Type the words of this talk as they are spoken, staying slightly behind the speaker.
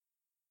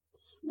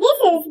This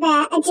is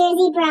the A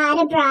Jersey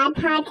Broad Abroad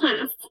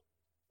podcast.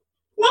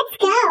 Let's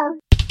go.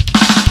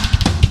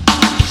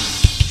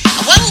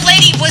 One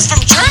lady was from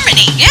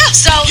Germany. Yeah.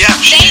 So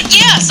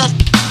so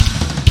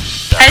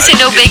I say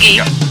no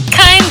biggie.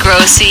 Kind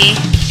grossy.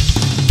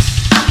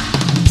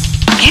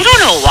 You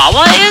don't know what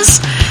Wawa is?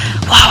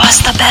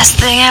 Wawa's the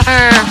best thing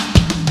ever.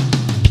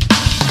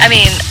 I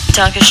mean,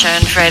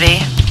 Dankeschön,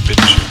 Freddie.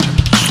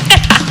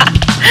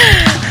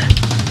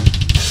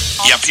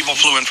 Yeah, people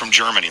flew in from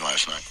Germany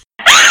last night.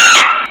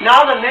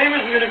 Now the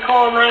neighbors are going to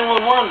call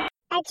 911.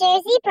 A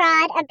Jersey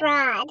Broad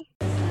Abroad.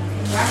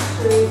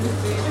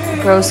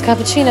 Gross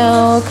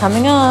cappuccino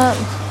coming up.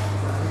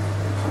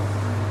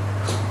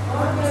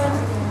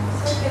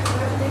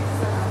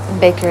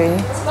 Bakery.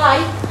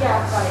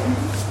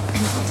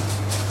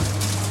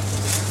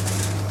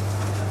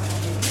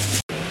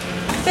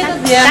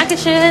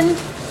 Dankeschön.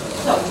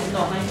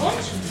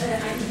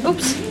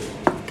 Oops.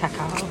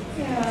 Kakao.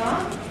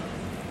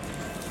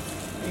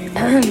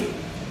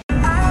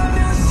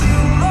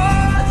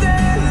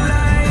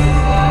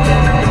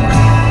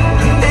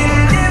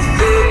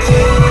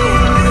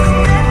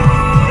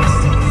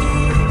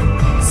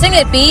 Sing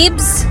it,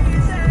 Beebs.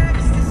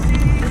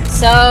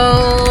 So,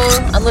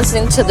 I'm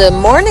listening to the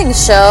morning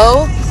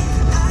show.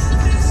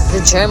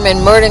 The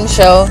German morning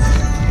show.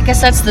 I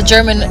guess that's the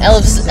German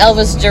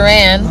Elvis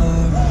Duran.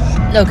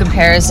 No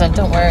comparison,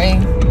 don't worry.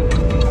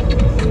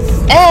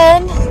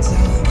 And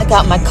I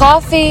got my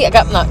coffee. I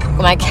got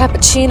my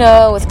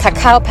cappuccino with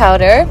cacao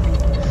powder.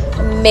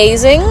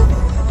 Amazing.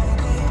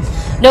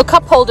 No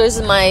cup holders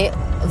in my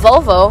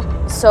Volvo,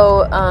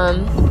 so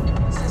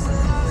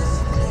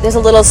there's a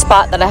little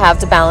spot that I have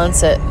to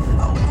balance it.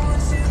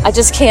 I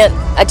just can't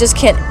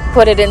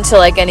put it into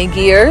like any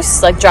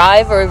gears, like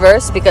drive or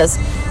reverse, because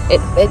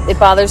it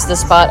bothers the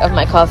spot of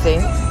my coffee.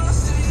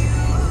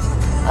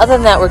 Other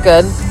than that, we're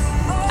good.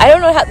 I don't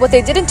know what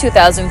they did in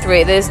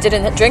 2003. They just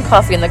didn't drink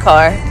coffee in the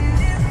car.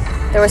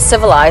 They were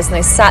civilized and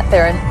they sat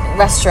there in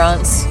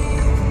restaurants.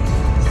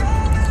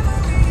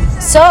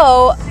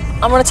 So,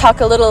 I'm going to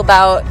talk a little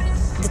about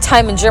the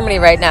time in Germany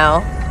right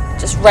now.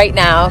 Just right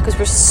now, because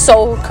we're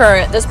so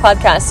current. This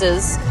podcast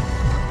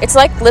it's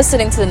like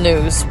listening to the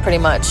news, pretty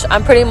much.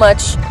 I'm pretty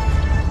much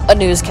a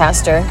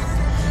newscaster.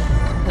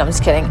 No, I'm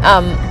just kidding.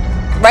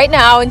 Right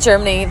now in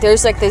Germany,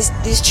 there's like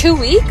these 2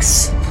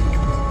 weeks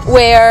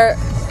where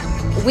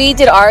we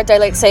did our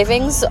daylight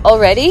savings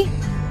already,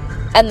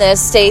 and the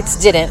States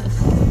didn't.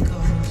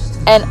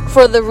 And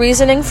for the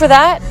reasoning for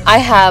that, I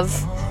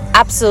have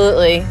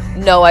absolutely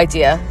no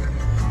idea.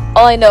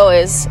 All I know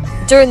is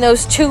during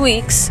those 2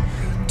 weeks,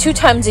 2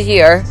 times a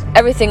year,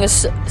 everything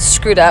is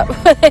screwed up.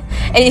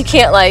 And you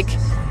can't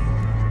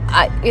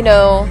I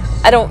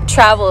don't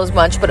travel as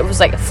much, but it was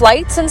like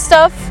flights and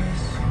stuff.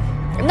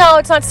 No,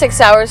 it's not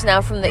 6 hours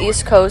now from the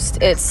East Coast.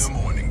 It's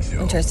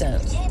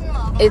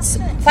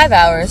 5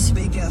 hours.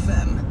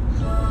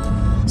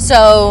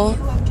 So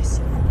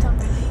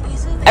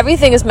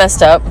everything is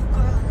messed up.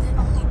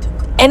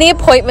 Any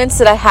appointments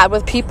that I had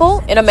with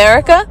people in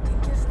America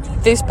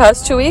these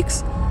past 2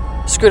 weeks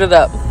screwed it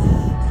up.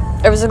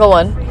 Every single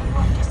one.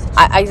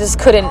 I just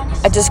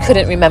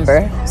couldn't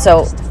remember.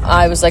 So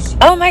I was like,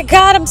 oh my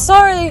God, I'm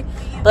sorry.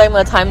 Blame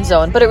the time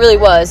zone. But it really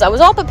was. I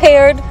was all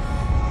prepared,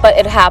 but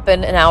it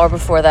happened an hour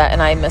before that,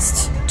 and I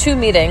missed 2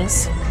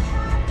 meetings.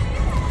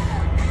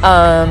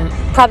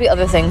 Probably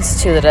other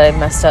things too that I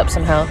messed up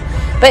somehow.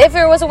 But if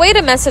there was a way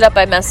to mess it up,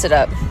 I messed it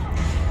up.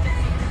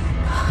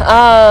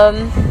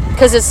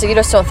 Because you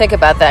just don't think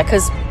about that,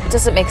 because it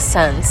doesn't make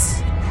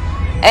sense.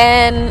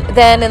 And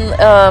then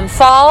in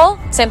fall,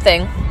 same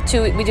thing.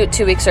 We do it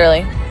 2 weeks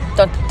early.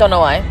 Don't know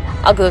why.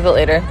 I'll Google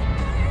it later.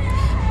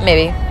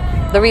 Maybe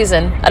the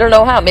reason, I don't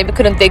know how. Maybe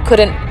they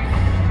couldn't.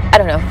 I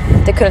don't know.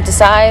 They couldn't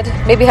decide.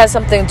 Maybe it has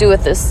something to do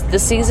with the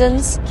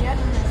seasons,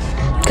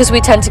 because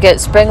we tend to get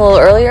spring a little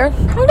earlier.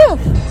 I don't know.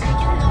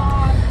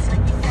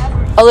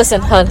 Oh, listen,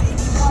 hon.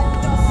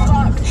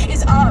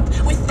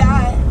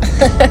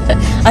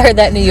 I heard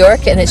that in New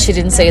York, and she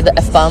didn't say the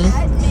F-bomb,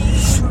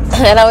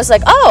 and I was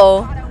like,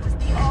 oh,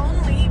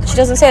 she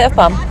doesn't say the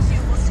F-bomb.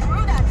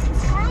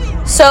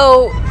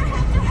 So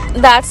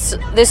that's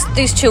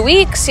these 2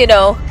 weeks,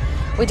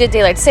 we did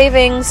daylight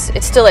savings.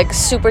 It's still like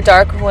super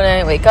dark when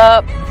I wake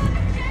up,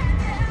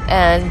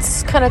 and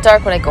it's kind of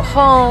dark when I go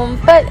home,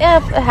 but yeah,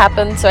 it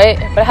happens, right?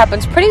 But it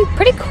happens pretty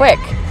quick.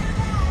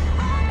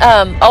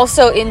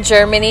 Also in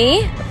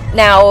Germany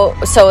now,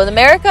 so in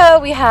America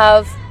we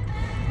have,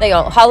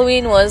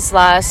 Halloween was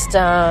last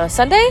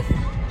Sunday,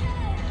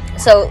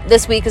 so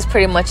this week is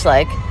pretty much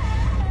like,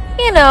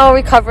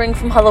 recovering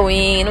from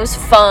Halloween. It was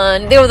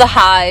fun. They were the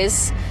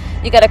highs.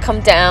 You gotta come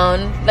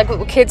down. Like,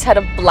 kids had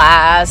a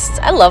blast.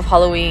 I love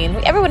Halloween.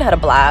 Everyone had a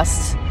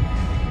blast.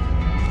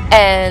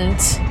 And,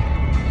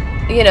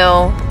 you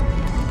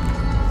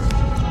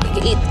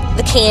can eat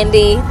the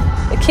candy.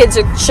 The kids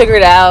are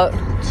sugared out.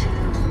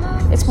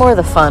 It's more of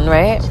the fun,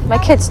 right? My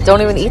kids don't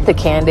even eat the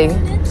candy.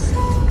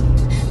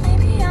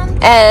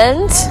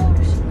 And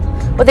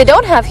what they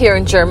don't have here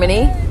in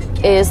Germany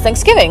is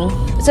Thanksgiving.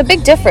 It's a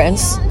big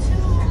difference.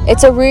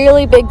 It's a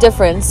really big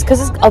difference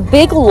because it's a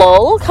big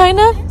lull, kind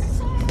of,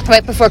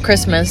 right before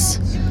Christmas.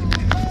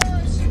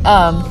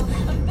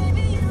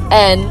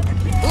 And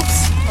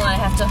oops, hold on, I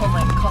have to hold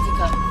my coffee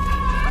cup.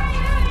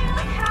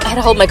 I had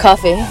to hold my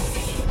coffee.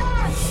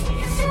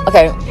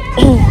 Okay,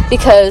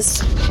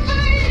 because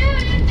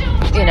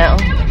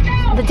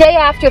the day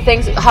after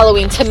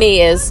Halloween to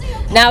me is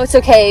now it's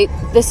okay.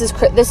 This is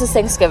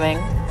Thanksgiving,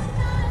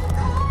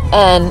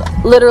 and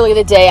literally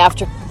the day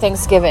after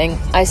Thanksgiving,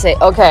 I say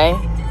okay.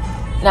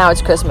 Now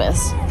it's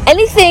Christmas.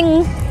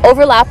 Anything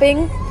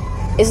overlapping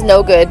is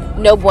no good,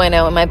 no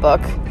bueno in my book.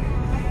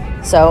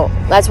 So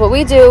that's what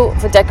we do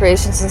for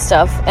decorations and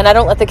stuff. And I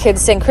don't let the kids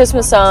sing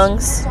Christmas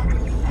songs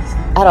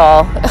at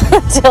all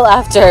until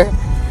after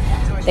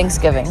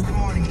Thanksgiving.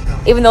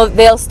 Even though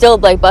they'll still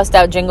bust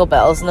out Jingle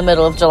Bells in the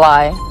middle of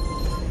July.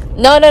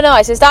 No.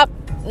 I say stop.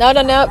 No.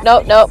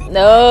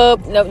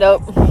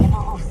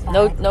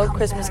 No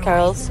Christmas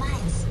carols.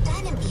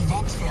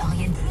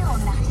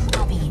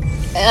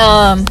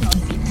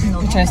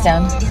 Turn this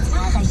down.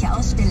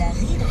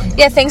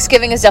 Yeah,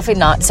 Thanksgiving is definitely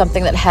not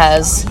something that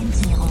has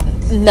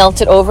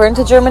melted over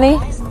into Germany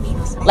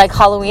like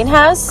Halloween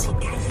has.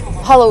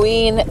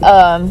 Halloween,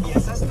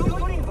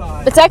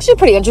 it's actually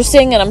pretty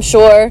interesting, and I'm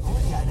sure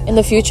in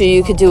the future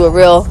you could do a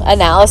real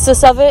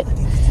analysis of it,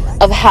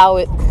 of how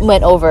it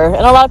went over.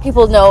 And a lot of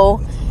people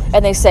know,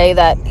 and they say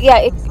that,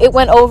 yeah, it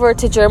went over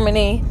to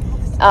Germany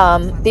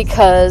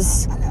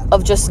because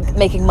of just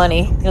making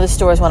money. The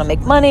stores want to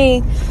make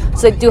money,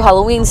 so they do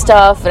Halloween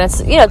stuff, and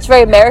it's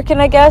very American,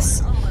 I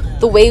guess,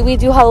 the way we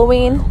do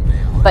Halloween.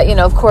 But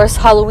of course,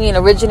 Halloween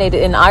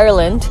originated in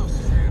Ireland,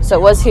 so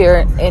it was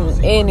here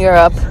in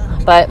Europe,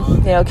 but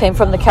came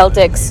from the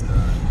Celtics,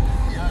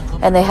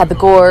 and they had the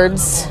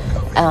gourds.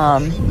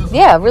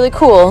 Really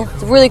cool.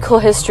 It's a really cool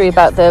history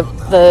about the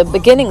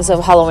beginnings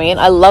of Halloween.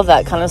 I love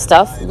that kind of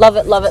stuff. Love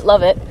it.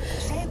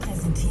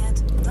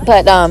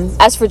 But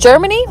as for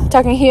Germany,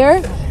 talking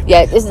here,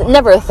 yeah, it's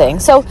never a thing.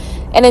 So,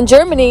 and in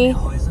Germany,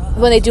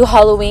 when they do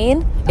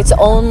Halloween, it's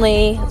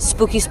only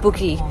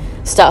spooky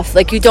stuff.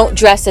 Like, you don't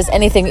dress as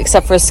anything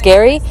except for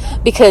scary,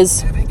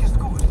 because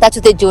that's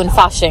what they do in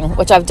Fasching,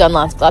 which I've done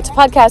lots of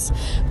podcasts,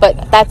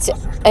 but that's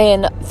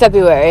in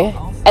February,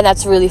 and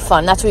that's really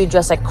fun. That's where you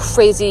dress like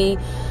crazy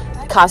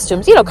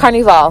costumes,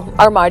 Carnival,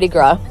 our Mardi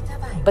Gras,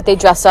 but they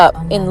dress up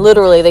in what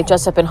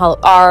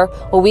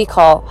we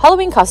call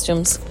Halloween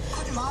costumes.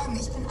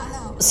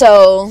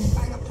 So,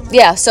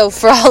 yeah, so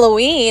for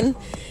Halloween,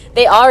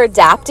 they are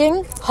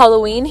adapting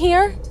Halloween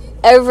here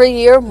every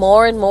year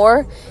more and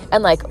more.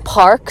 And like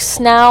parks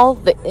now,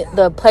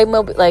 the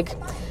Playmobil,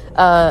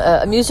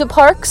 amusement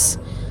parks,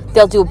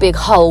 they'll do big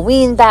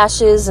Halloween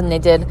bashes, and they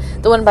did,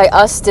 the one by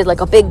us did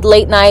like a big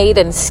late night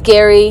and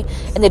scary,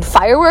 and did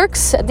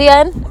fireworks at the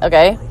end.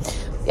 Okay,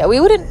 yeah, we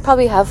wouldn't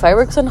probably have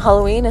fireworks on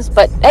Halloween,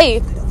 but hey,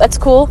 that's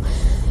cool.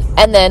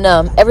 And then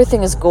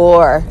everything is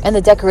gore, and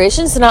the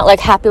decorations are not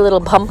like happy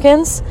little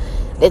pumpkins.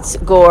 It's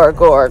gore.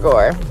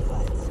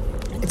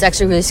 It's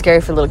actually really scary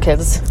for little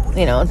kids,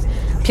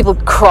 people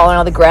crawling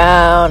on the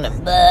ground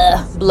and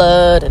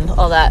blood and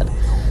all that.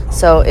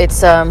 So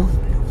it's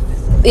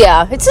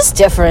it's just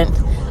different.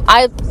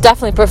 I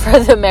definitely prefer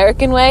the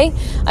American way.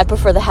 I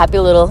prefer the happy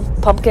little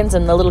pumpkins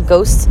and the little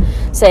ghosts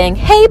saying,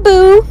 "Hey,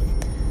 boo."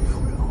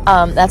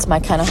 That's my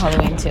kind of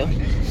Halloween too.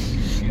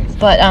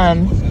 But I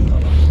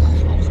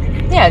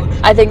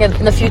think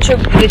in the future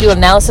we do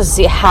analysis to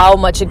see how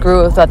much it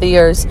grew throughout the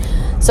years.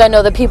 So I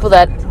know the people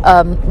that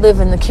live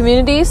in the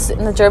communities,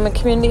 in the German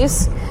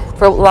communities,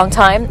 for a long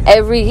time,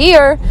 every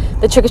year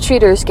the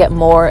trick-or-treaters get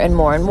more and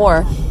more and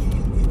more.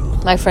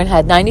 My friend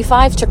had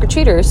 95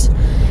 trick-or-treaters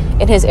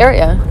in his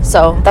area,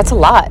 so that's a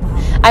lot.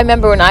 I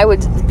remember when I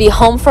would be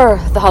home for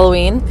the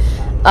Halloween,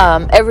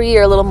 every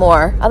year a little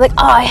more. I'm like,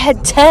 I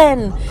had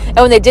 10. And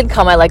when they did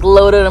come, I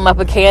loaded them up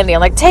with candy.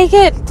 I'm like, take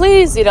it,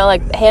 please,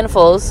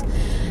 handfuls.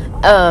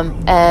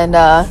 Then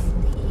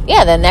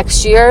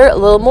next year a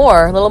little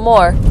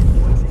more.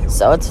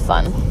 So it's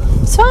fun.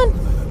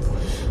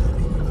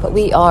 But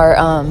we are,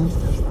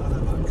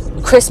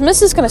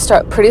 Christmas is going to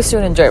start pretty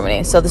soon in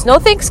Germany. So there's no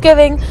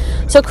Thanksgiving.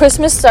 So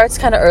Christmas starts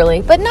kind of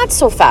early, but not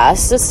so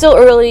fast. It's still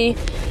early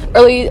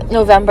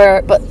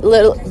November, but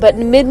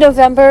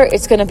mid-November,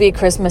 it's going to be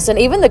Christmas. And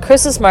even the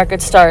Christmas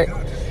markets start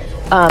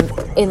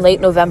in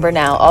late November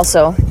now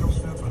also,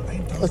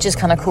 which is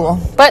kind of cool.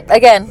 But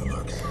again,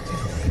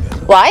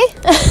 why?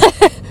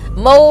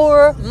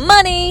 More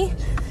money.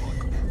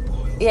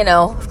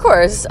 Of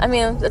course. I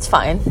mean, that's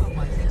fine.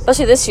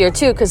 Especially this year,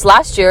 too, because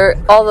last year,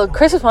 all the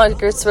Christmas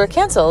markets were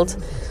canceled.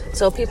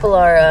 So people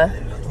are,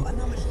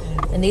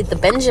 they need the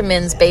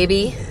Benjamins,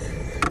 baby.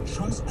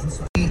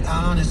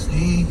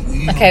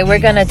 Okay, we're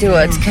going to do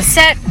a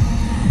cassette.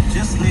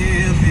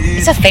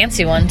 It's a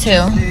fancy one,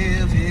 too.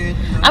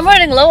 I'm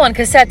running low on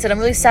cassettes, and I'm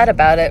really sad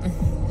about it.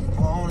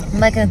 What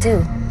am I going to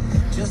do?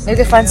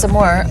 Maybe find some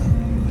more.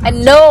 I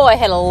know I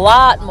had a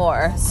lot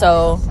more,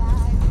 so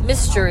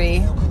mystery,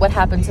 what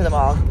happened to them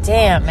all?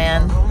 Damn,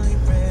 man.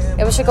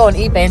 Maybe I should go on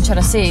eBay and try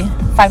to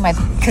find my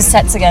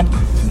cassettes again.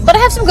 But I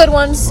have some good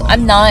ones.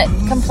 I'm not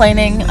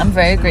complaining. I'm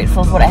very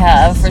grateful for what I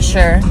have, for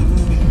sure.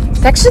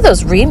 Actually,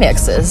 those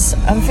remixes,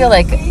 I feel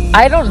like,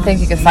 I don't think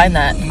you can find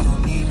that.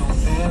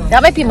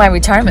 That might be my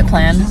retirement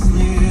plan.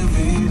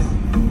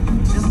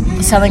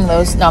 Selling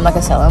those. No, I'm not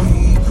going to sell them.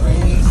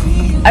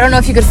 I don't know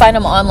if you could find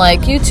them on, like,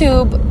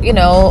 YouTube,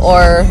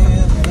 or,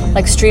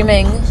 like,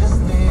 streaming.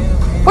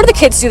 What do the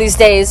kids do these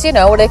days? What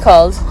are they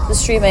called? The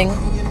streaming,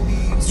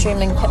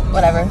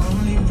 whatever.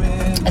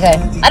 Okay.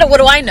 What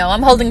do I know?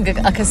 I'm holding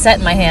a cassette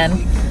in my hand.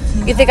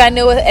 You think I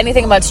knew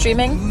anything about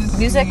streaming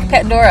music?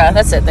 Pandora.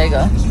 That's it. There you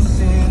go.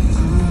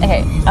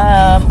 Okay.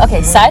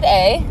 Okay. Side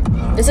A.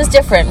 This is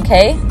different.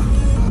 Okay.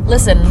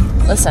 Listen.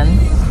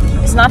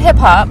 It's not hip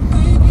hop.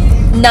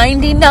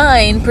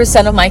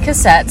 99% of my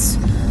cassettes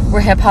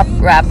were hip hop,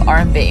 rap,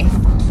 R&B.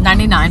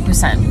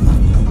 99%.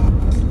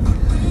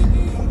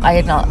 I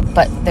had not,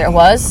 but there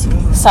was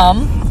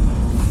some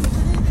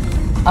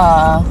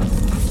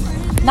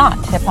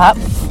not hip hop.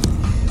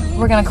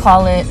 We're gonna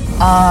call it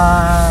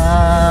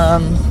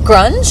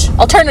grunge,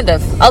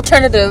 alternative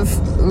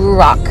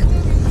rock,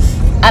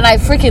 and I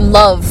freaking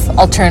love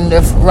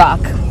alternative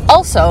rock.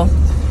 Also,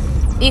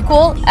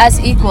 equal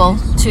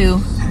to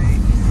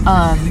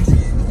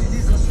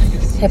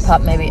hip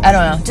hop, maybe. I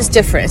don't know, just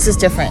different. It's just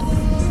different.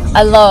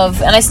 I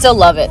love, and I still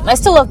love it. And I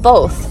still love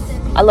both.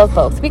 I love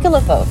both. We can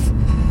love both.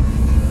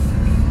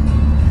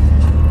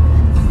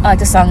 I like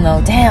the song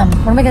though. Damn,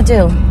 what am I gonna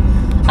do?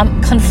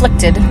 I'm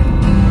conflicted.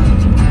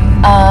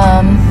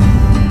 I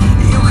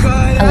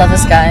love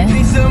this guy.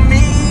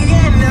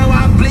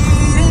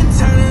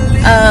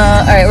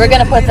 Alright, we're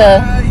gonna put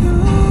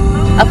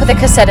I'll put the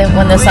cassette in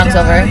when this song's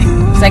over,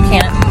 because I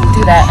can't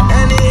do that.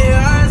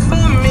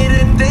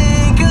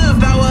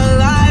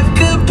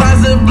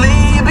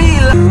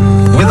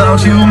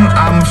 Without You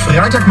am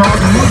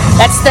Freitagmorgen.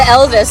 That's the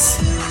Elvis.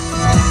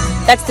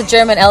 That's the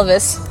German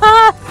Elvis.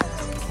 Ah!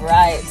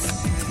 Right.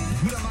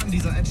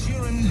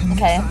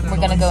 Okay, we're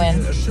gonna go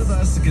in.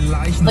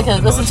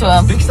 Listen to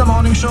him.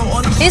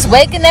 He's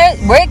waking there.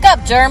 Wake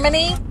up,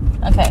 Germany.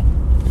 Okay.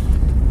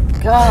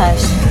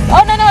 Gosh.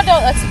 Oh, no, don't.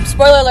 That's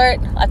spoiler alert.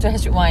 I have to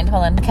hit rewind.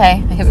 Hold on.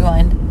 Okay, I hit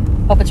rewind.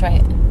 Hope it's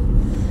right.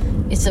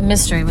 It's a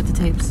mystery with the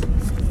tapes.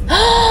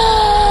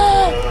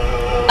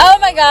 Oh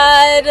my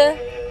god.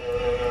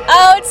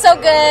 Oh, it's so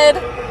good.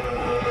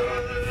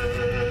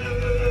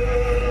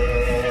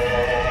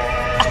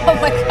 Oh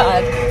my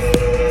god.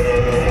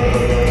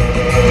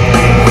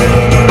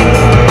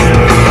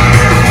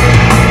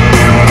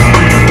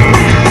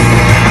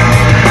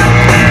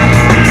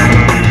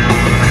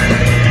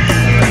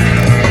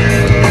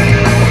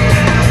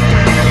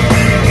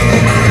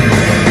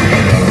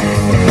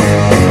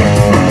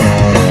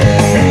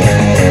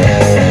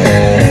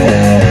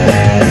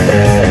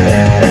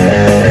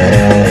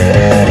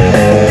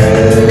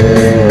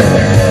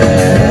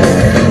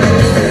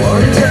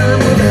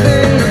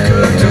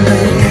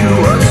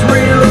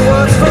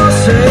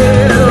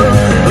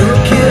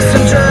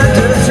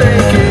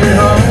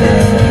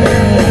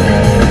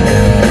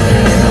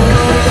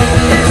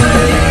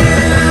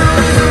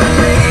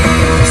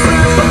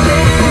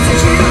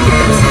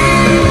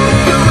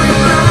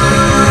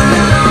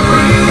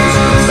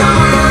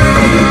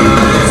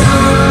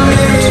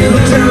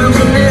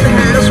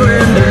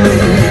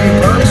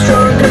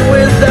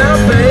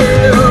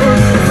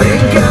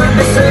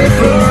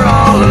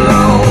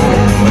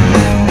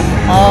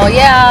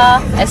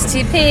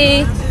 STP.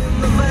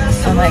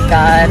 Oh my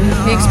god.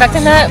 Are you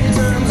expecting that?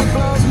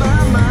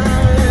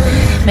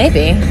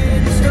 Maybe.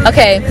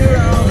 Okay.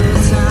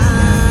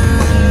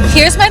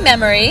 Here's my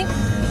memory.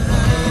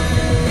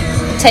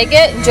 Take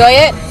it, enjoy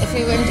it if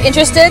you're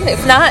interested.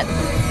 If not,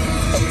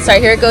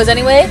 sorry, here it goes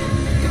anyway.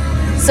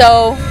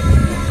 So,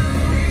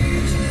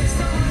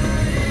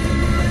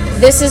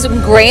 this is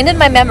ingrained in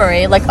my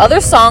memory, like other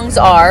songs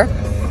are,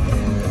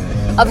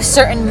 of a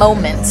certain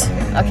moment,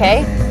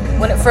 okay?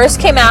 When it first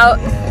came out,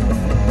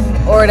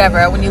 or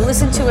whatever, when you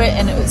listen to it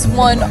and it was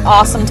one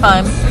awesome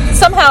time,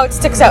 somehow it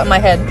sticks out in my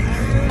head,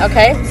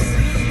 okay?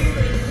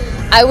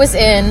 I was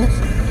in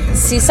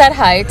Seaside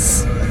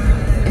Heights,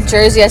 in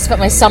Jersey. I spent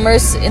my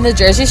summers in the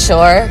Jersey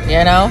Shore,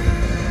 you know,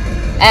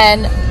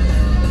 and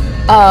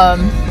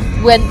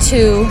went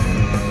to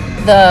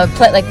the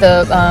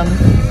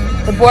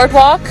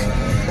boardwalk,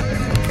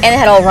 and it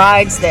had all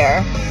rides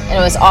there, and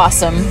it was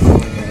awesome.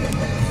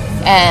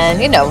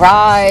 And you know,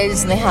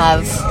 rides, and they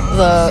have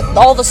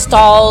all the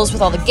stalls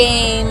with all the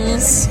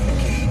games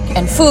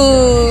and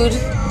food,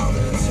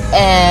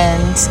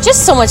 and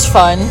just so much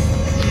fun,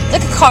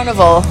 like a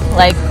carnival,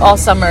 like all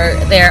summer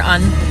there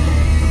on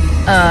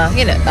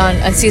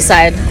on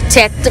Seaside.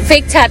 The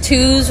fake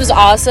tattoos was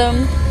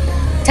awesome.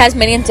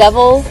 Tasmanian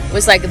Devil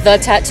was like the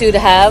tattoo to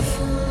have,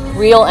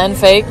 real and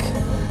fake.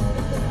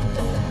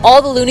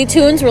 All the Looney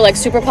Tunes were like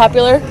super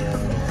popular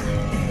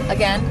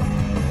again,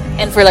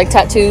 and for like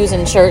tattoos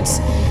and shirts.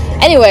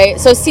 Anyway,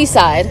 so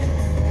Seaside.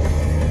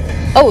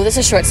 Oh, this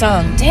is a short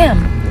song.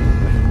 Damn.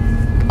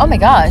 Oh my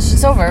gosh,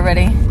 it's over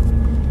already.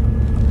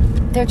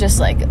 They're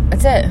just like,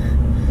 that's it.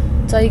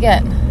 That's all you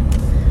get.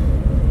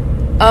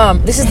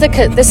 This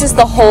is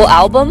the whole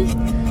album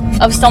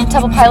of Stone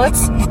Temple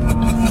Pilots.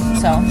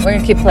 So we're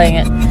gonna keep playing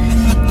it.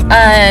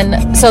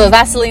 And so the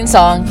Vaseline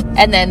song,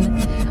 and then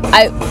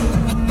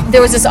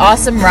there was this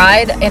awesome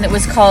ride, and it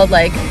was called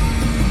like,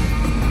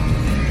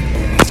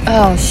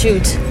 oh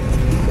shoot,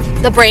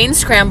 the Brain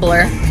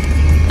Scrambler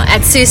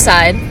at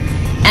Seaside,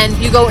 and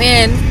you go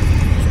in,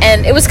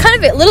 and it was kind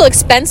of a little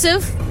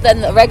expensive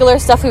than the regular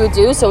stuff we would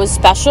do, so it was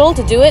special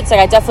to do it. It's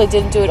like I definitely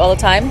didn't do it all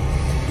the time.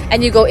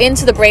 And you go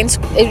into the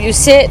you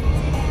sit,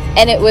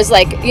 and it was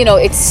like, you know,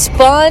 it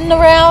spun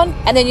around,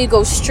 and then you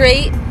go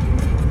straight.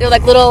 They're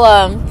like little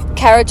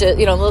carriages,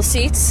 you know, little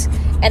seats,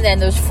 and then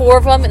there's 4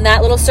 of them in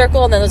that little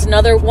circle, and then there's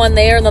another one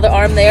there, another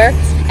arm there,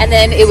 and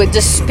then it would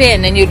just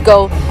spin, and you'd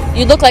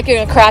look like you're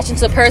gonna crash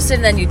into the person,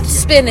 and then you'd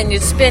spin and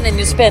you'd spin and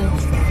you'd spin.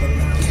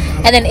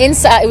 And then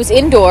inside, it was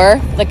indoor,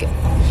 like,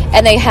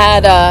 and they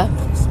had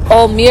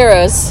all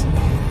mirrors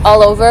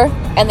all over,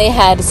 and they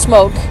had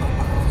smoke,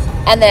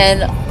 and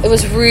then it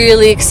was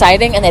really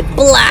exciting, and they had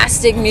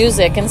blasting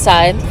music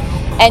inside,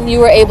 and you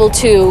were able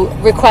to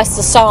request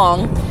a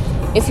song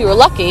if you were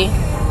lucky.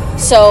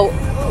 So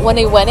when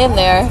we went in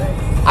there,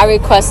 I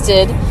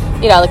requested,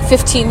 you know, like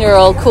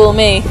 15-year-old cool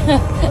me.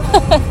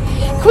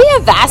 Can we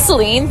have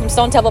Vaseline from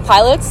Stone Temple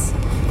Pilots?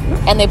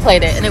 And they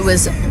played it, and it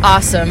was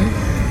awesome.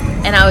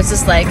 And I was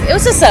just like, it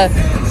was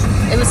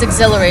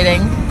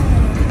exhilarating.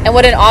 And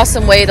what an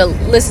awesome way to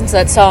listen to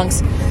that song.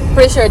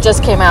 Pretty sure it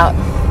just came out.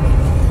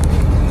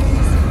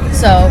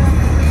 So,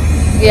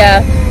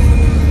 yeah.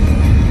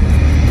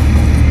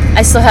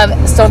 I still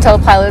have Stone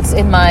Temple Pilots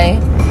in my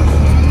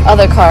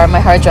other car, my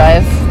hard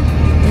drive.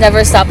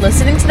 Never stopped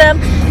listening to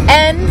them,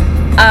 and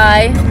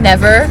I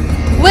never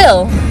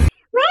will.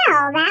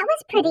 Well, that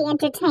was pretty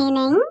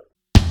entertaining.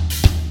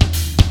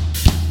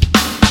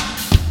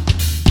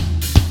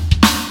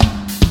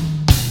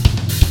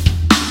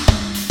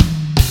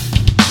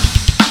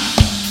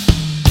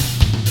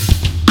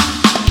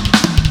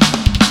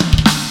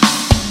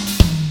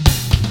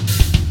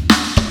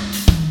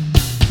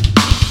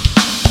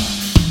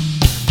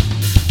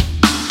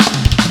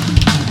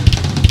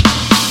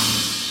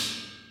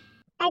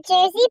 A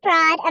Jersey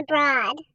Broad abroad.